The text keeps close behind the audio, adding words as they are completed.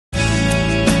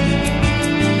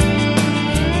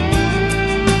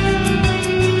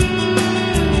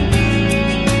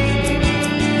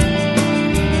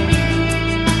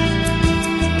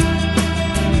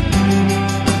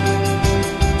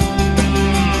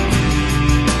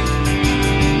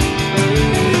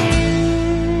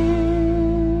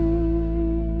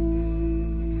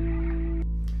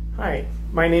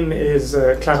My name is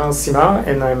Clarence Simard,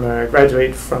 and I'm a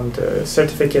graduate from the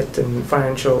Certificate in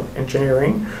Financial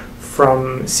Engineering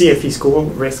from CFE School,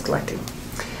 Risk Latte.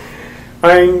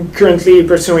 I'm currently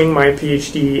pursuing my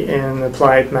PhD in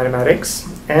applied mathematics,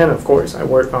 and of course I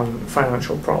work on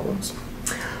financial problems.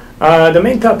 The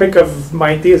main topic of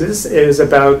my thesis is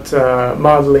about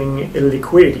modeling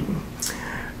illiquidity.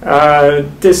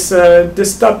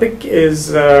 This topic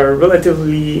is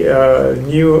relatively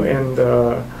new in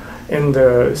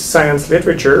the science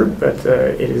literature, but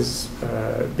it is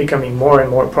becoming more and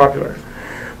more popular.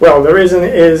 Well, the reason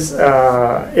is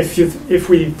if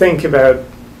we think about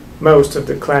most of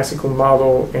the classical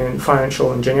model in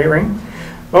financial engineering,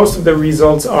 most of the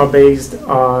results are based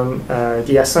on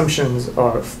the assumptions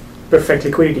of perfect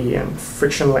liquidity and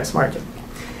frictionless market.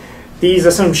 These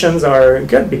assumptions are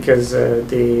good because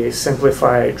they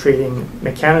simplify trading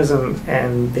mechanism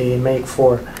and they make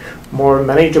for more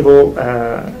manageable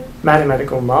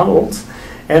mathematical models,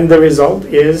 and the result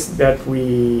is that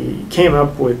we came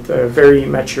up with a very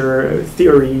mature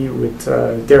theory with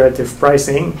derivative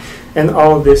pricing and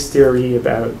all this theory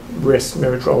about risk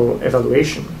neutral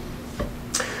evaluation.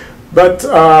 But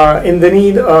in the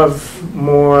need of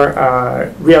more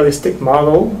realistic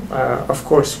model, of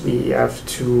course we have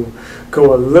to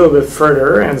go a little bit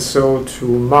further, and so to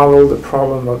model the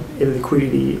problem of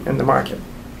illiquidity in the market.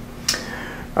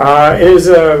 It is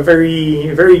a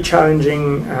very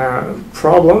challenging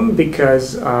problem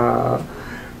because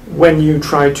when you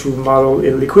try to model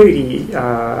illiquidity,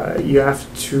 you have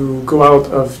to go out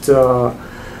of the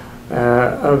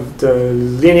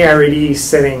linearity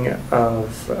setting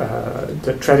of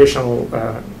the traditional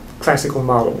classical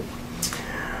model.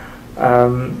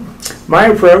 My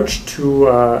approach to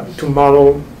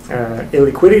model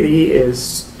illiquidity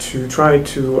is to try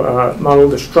to model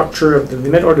the structure of the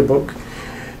limit order book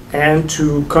and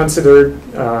to consider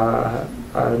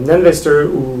an investor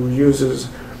who uses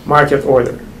market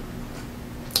order.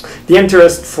 The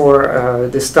interest for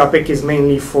this topic is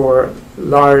mainly for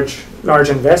large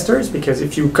investors, because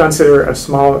if you consider a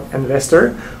small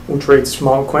investor who trades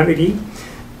small quantity,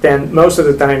 then most of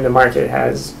the time the market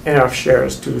has enough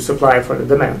shares to supply for the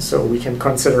demand, so we can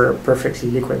consider a perfectly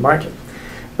liquid market.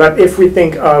 But if we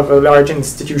think of a large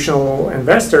institutional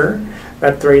investor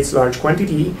that trades large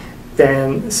quantity,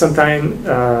 then sometimes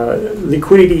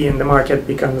liquidity in the market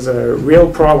becomes a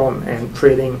real problem, and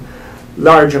trading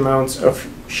large amounts of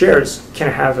shares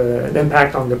can have an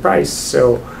impact on the price.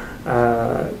 So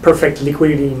perfect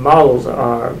liquidity models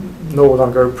are no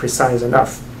longer precise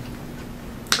enough.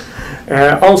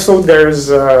 Also, there's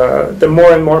the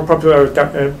more and more popular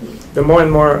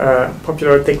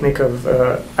technique of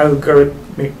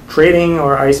algorithmic trading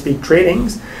or high-speed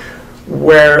tradings,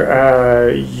 where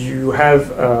you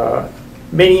have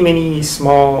many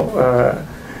small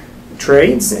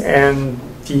trades, and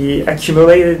the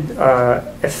accumulated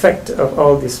effect of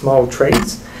all these small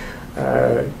trades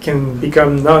can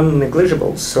become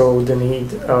non-negligible. So the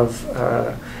need of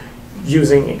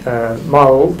using a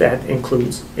model that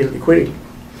includes illiquidity.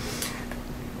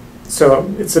 So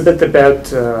it's a bit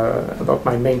about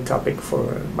my main topic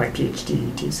for my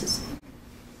PhD thesis.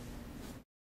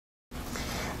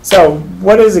 So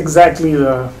what is exactly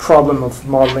the problem of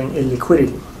modeling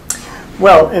illiquidity?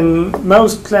 Well, in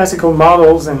most classical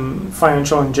models in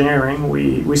financial engineering,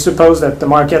 we suppose that the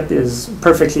market is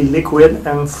perfectly liquid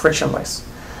and frictionless.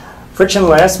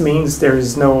 Frictionless means there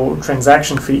is no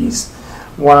transaction fees,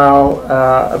 while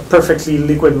a perfectly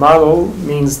liquid model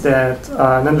means that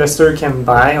an investor can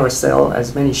buy or sell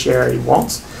as many shares he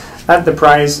wants at the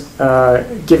price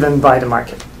given by the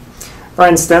market. For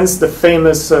instance, the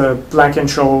famous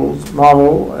Black-Scholes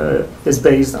model is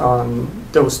based on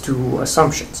those two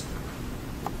assumptions.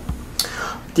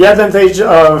 The advantage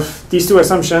of these two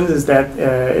assumptions is that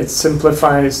it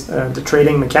simplifies the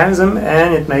trading mechanism,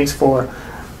 and it makes for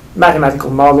mathematical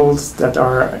models that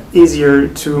are easier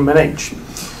to manage.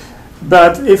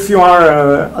 But if you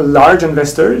are a large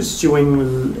investor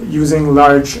using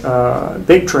large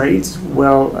big trades,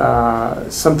 well,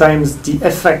 sometimes the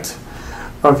effect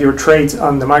of your trades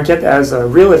on the market has a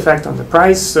real effect on the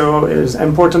price, so it is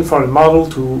important for the model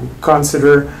to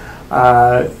consider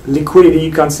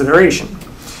liquidity consideration.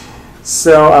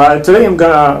 So today I'm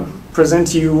going to present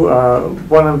to you a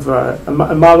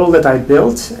model that I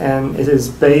built, and it is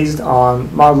based on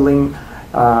modeling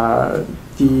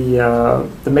the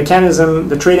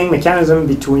trading mechanism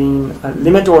between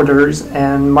limit orders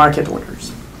and market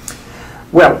orders.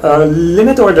 Well, a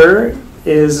limit order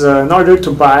is an order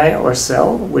to buy or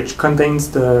sell, which contains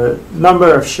the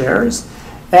number of shares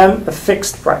and a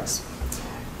fixed price.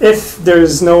 if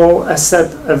there's no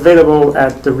asset available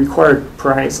at the required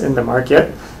price in the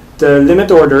market, the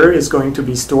limit order is going to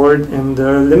be stored in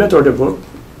the limit order book,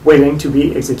 waiting to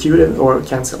be executed or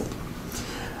cancelled.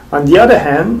 On the other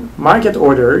hand, market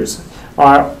orders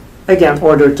are again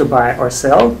ordered to buy or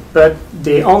sell, but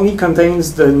they only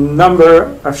contains the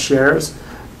number of shares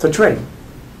to trade.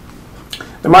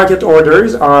 The market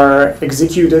orders are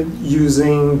executed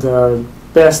using the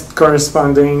best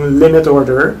corresponding limit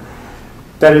order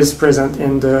that is present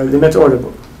in the limit order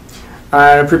book.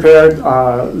 I prepared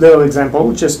a little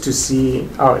example just to see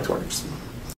how it works.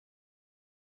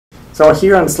 So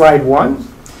here on slide 1,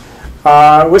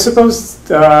 we suppose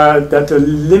that the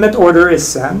limit order is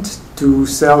sent to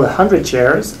sell 100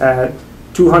 shares at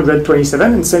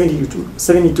 227 and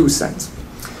 72 cents.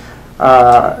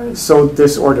 So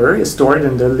this order is stored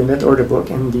in the limit order book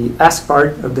in the ask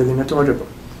part of the limit order book.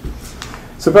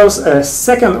 Suppose a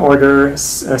second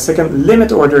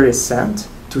limit order is sent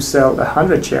to sell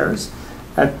 100 shares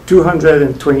at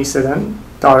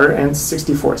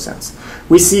 $227.64.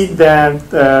 We see that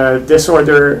this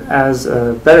order has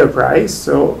a better price,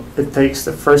 so it takes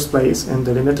the first place in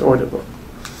the limit order book.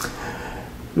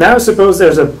 Now suppose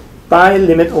there's a buy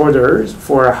limit order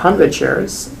for 100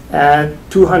 shares at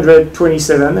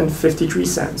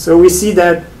 $227.53. So we see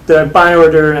that the buy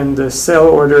order and the sell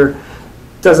order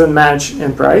doesn't match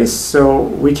in price, so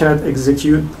we cannot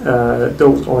execute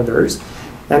those orders.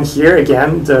 And here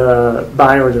again, the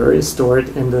buy order is stored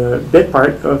in the bid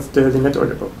part of the limit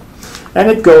order book. And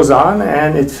it goes on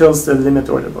and it fills the limit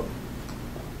order book.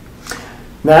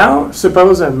 Now,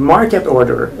 suppose a market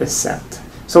order is sent.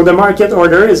 So the market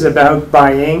order is about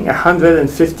buying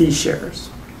 150 shares.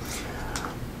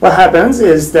 What happens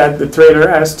is that the trader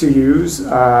has to use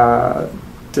the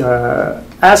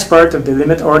ask part of the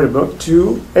limit order book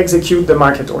to execute the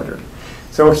market order.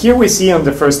 So here we see on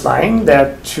the first line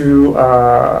that to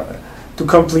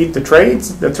complete the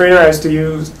trades, the trader has to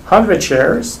use 100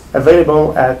 shares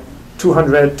available at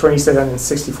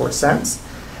 227.64 cents,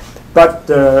 but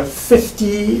the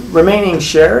 50 remaining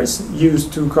shares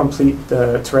used to complete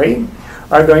the trade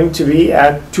are going to be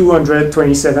at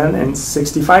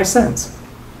 227.65 cents.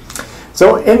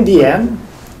 So in the end,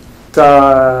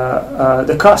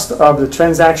 the cost of the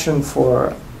transaction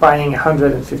for buying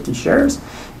 150 shares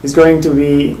is going to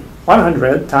be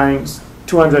 100 times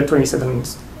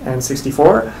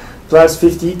 227.64 plus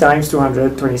 50 times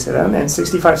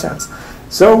 227.65 cents.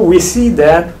 So we see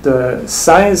that the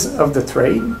size of the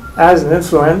trade has an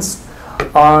influence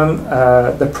on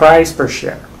the price per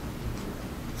share.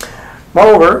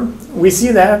 Moreover, we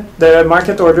see that the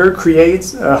market order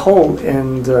creates a hole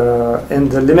in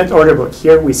the limit order book.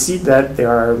 Here we see that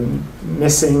there are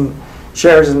missing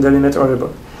shares in the limit order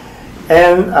book.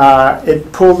 And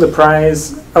it pulled the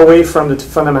price away from the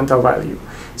fundamental value.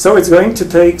 So it's going to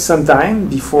take some time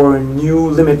before new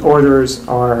limit orders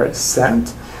are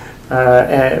sent,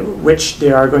 which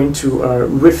they are going to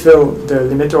refill the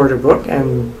limit order book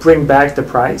and bring back the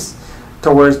price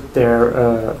towards their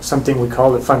something we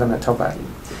call the fundamental value.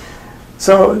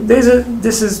 So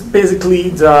this is basically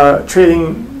the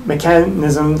trading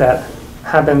mechanism that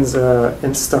happens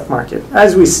in stock market.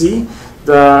 As we see,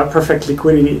 the perfect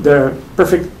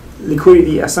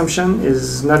liquidity assumption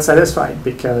is not satisfied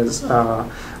because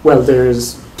well,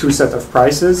 there's two sets of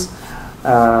prices.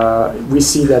 We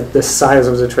see that the size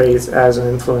of the trades has an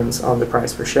influence on the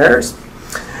price per shares.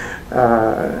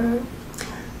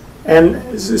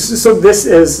 And so this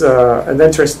is an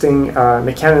interesting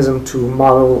mechanism to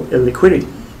model illiquidity.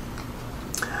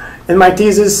 In my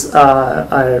thesis,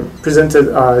 I presented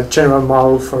a general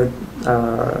model for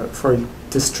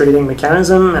this trading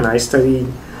mechanism, and I studied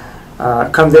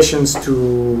conditions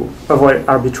to avoid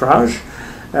arbitrage.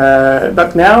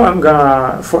 But now I'm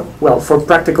gonna, for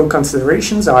practical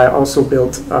considerations, I also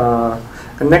built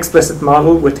an explicit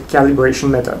model with calibration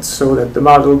methods so that the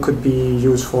model could be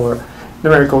used for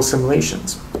numerical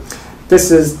simulations.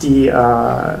 This is the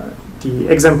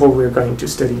example we're going to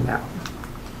study now.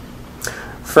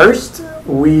 First,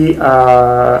 we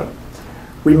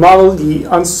model the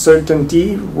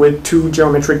uncertainty with two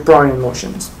geometric Brownian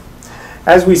motions.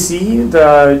 As we see,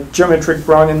 the geometric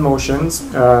Brownian motions,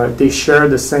 they share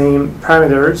the same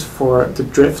parameters for the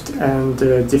drift and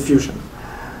the diffusion,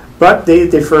 but they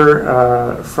differ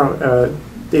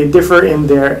in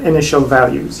their initial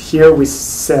values. Here we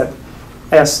set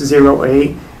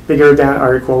S0A bigger than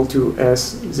or equal to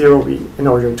S0B in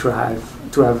order to have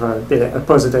a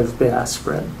positive beta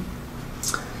spread.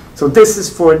 So this is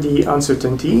for the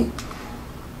uncertainty.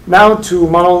 Now to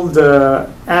model the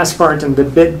ask part and the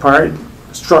bid part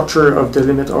structure of the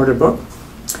limit order book,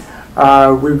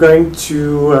 we're going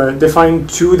to define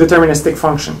two deterministic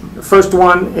functions. The first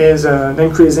one is an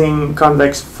increasing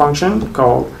convex function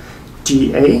called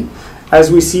GA.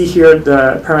 As we see here,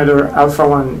 the parameter alpha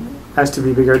 1 has to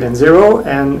be bigger than 0,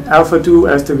 and alpha 2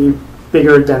 has to be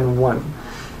bigger than 1.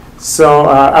 So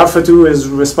alpha 2 is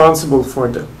responsible for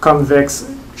the convex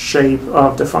shape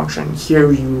of the function.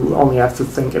 Here you only have to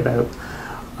think about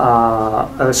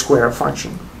a square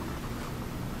function.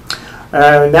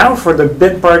 Now for the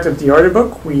bit part of the order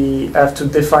book, we have to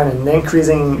define an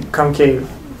increasing concave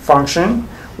function.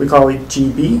 We call it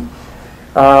GB.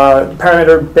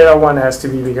 Parameter beta 1 has to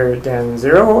be bigger than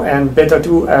 0, and beta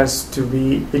 2 has to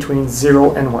be between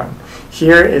 0 and 1.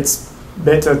 Here it's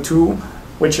beta 2,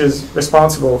 which is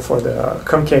responsible for the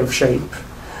concave shape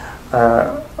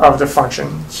of the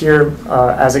function. Here,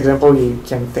 as example, you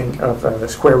can think of the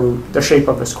square root, the shape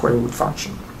of a square root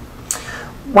function.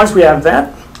 Once we have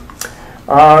that,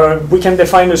 we can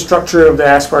define the structure of the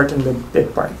S part and the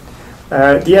bit part.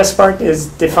 The S part is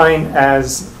defined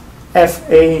as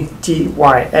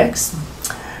FATYX,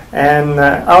 and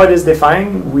how it is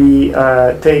defined, we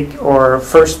take our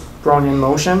first Brownian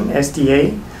motion,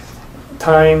 STA,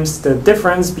 times the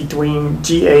difference between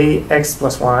GA x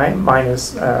plus y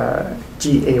minus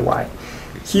GAY.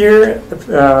 Here,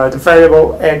 the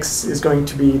variable x is going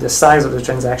to be the size of the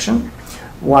transaction,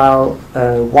 while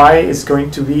y is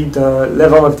going to be the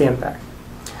level of the impact.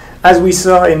 As we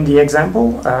saw in the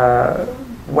example,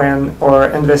 when our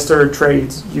investor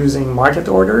trades using market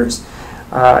orders,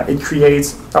 it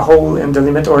creates a hole in the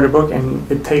limit order book, and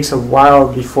it takes a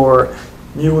while before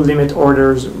new limit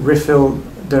orders refill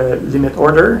the limit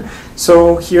order.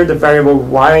 So here the variable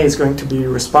y is going to be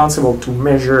responsible to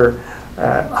measure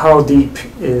how deep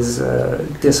is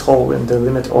this hole in the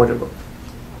limit order book.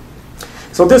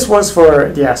 So this was for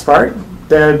the S part.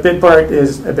 The bit part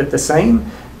is a bit the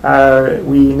same.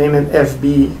 We name it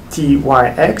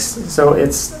FBTYX, so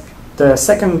it's the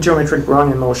second geometric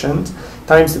Brownian motion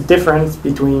times the difference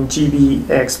between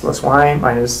GBX plus y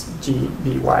minus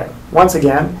GBY. Once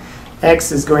again,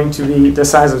 x is going to be the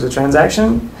size of the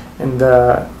transaction. In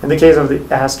the case of the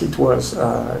ask, it was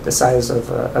the size of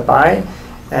a buy,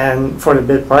 and for the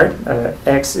bid part,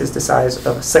 x is the size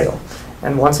of a sale.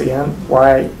 And once again,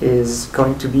 y is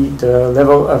going to be the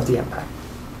level of the impact.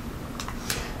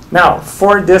 Now,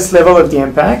 for this level of the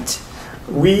impact,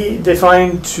 we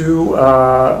defined two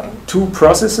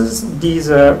processes. These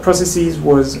processes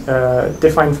were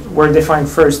defined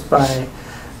first by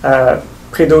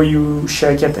Predoyu,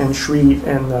 Shelkett, and Shreve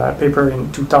in a paper in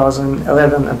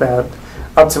 2011 about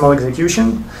optimal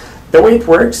execution. The way it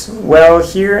works, well,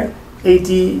 here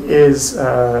 80 is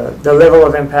the level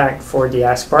of impact for the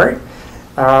ask part.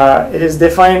 It is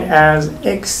defined as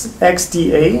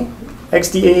XDA.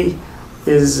 XDA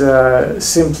is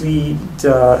simply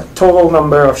the total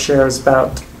number of shares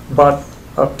bought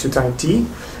up to time t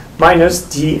minus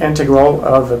the integral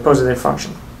of a positive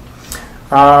function.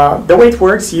 The way it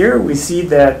works here, we see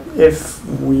that if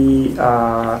we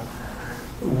buy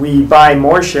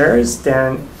more shares,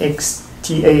 then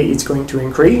XTA is going to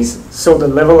increase, so the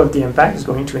level of the impact is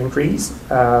going to increase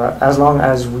as long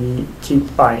as we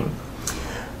keep buying.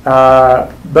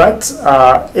 But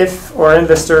if our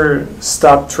investor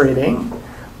stop trading,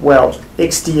 well,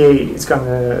 XTA is going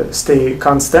to stay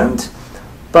constant,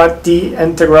 but the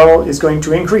integral is going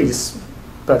to increase.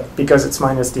 But because it's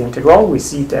minus the integral, we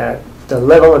see that the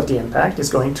level of the impact is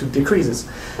going to decrease.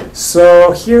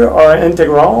 So here our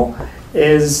integral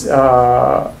is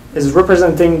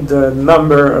representing the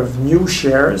number of new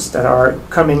shares that are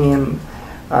coming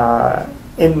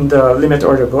in the limit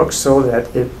order book, so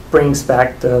that it brings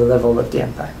back the level of the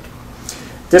impact.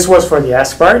 This was for the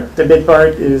ask part. The bid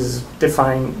part is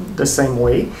defined the same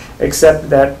way, except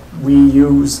that we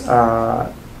use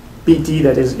BT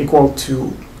that is equal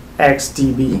to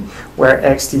XTB, where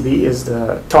XTB is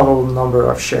the total number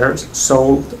of shares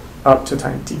sold up to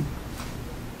time t.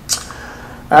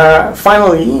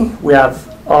 Finally, we have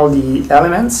all the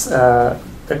elements.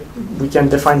 That we can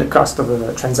define the cost of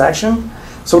a transaction.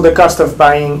 So the cost of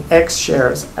buying X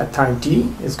shares at time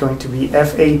t is going to be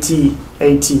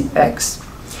FATATX,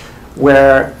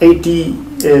 where AT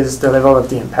is the level of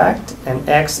the impact and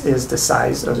X is the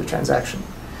size of the transaction.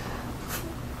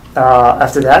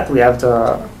 After that, we have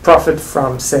the profit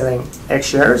from selling X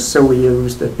shares, so we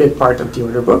use the bid part of the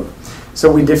order book.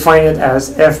 So we define it as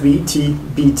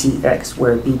FBTBTX,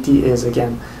 where BT is,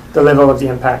 again, the level of the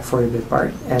impact for the bid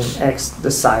part, and X the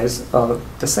size of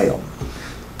the sale.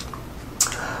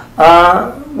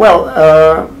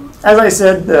 As I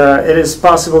said, it is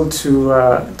possible to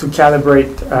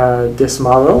calibrate this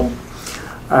model.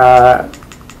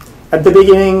 At the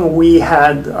beginning, we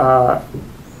had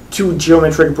two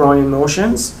geometric Brownian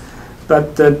motions,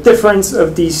 but the difference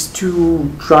of these two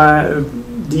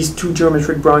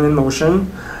geometric Brownian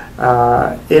motion,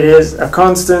 it is a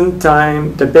constant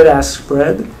time the bid-ask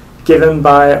spread given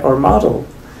by our model.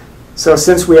 So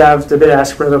since we have the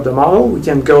bid-ask spread of the model, we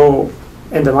can go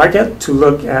in the market to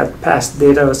look at past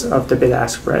data of the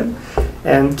bid-ask spread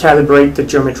and calibrate the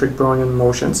geometric Brownian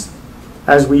motions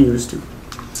as we used to.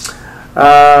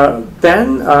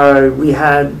 Then we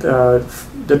had the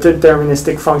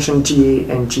deterministic function GA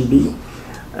and GB.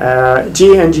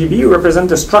 GA and GB represent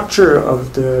the structure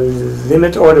of the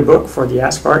limit order book for the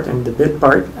ask part and the bid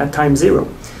part at time 0.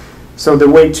 So the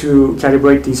way to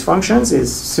calibrate these functions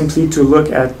is simply to look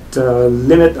at the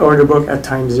limit order book at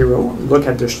time 0, look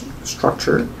at the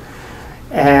structure,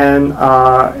 and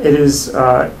it is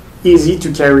easy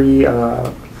to carry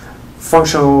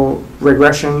functional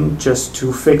regression just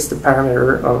to fix the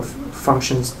parameter of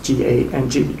functions GA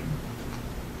and GB.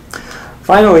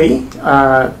 Finally,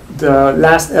 the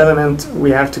last element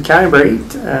we have to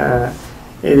calibrate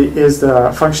is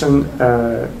the function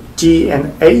G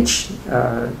and H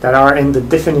that are in the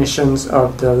definitions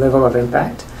of the level of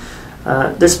impact.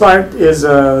 This part is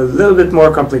a little bit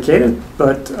more complicated,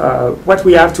 but what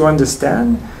we have to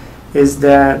understand is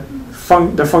that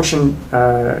the function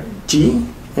G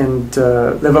in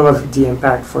the level of the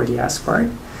impact for the ask part,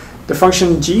 the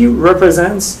function G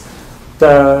represents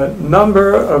the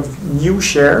number of new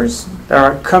shares that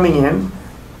are coming in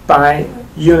by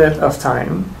unit of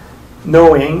time,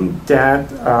 knowing that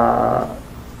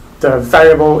the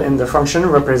variable in the function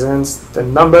represents the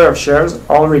number of shares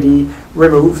already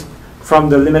removed from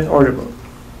the limit order book.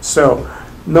 So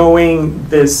knowing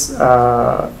this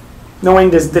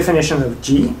definition of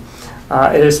G,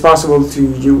 it is possible to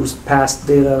use past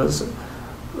data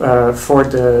for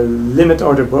the limit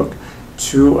order book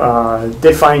to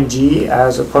define G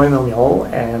as a polynomial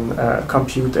and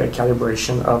compute a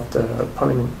calibration of the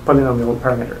polynomial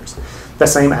parameters. The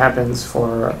same happens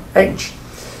for H.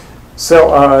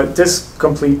 So this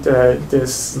complete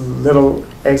this little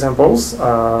examples.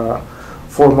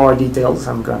 For more details,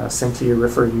 I'm going to simply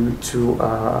refer you to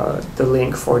the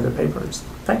link for the papers.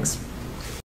 Thanks.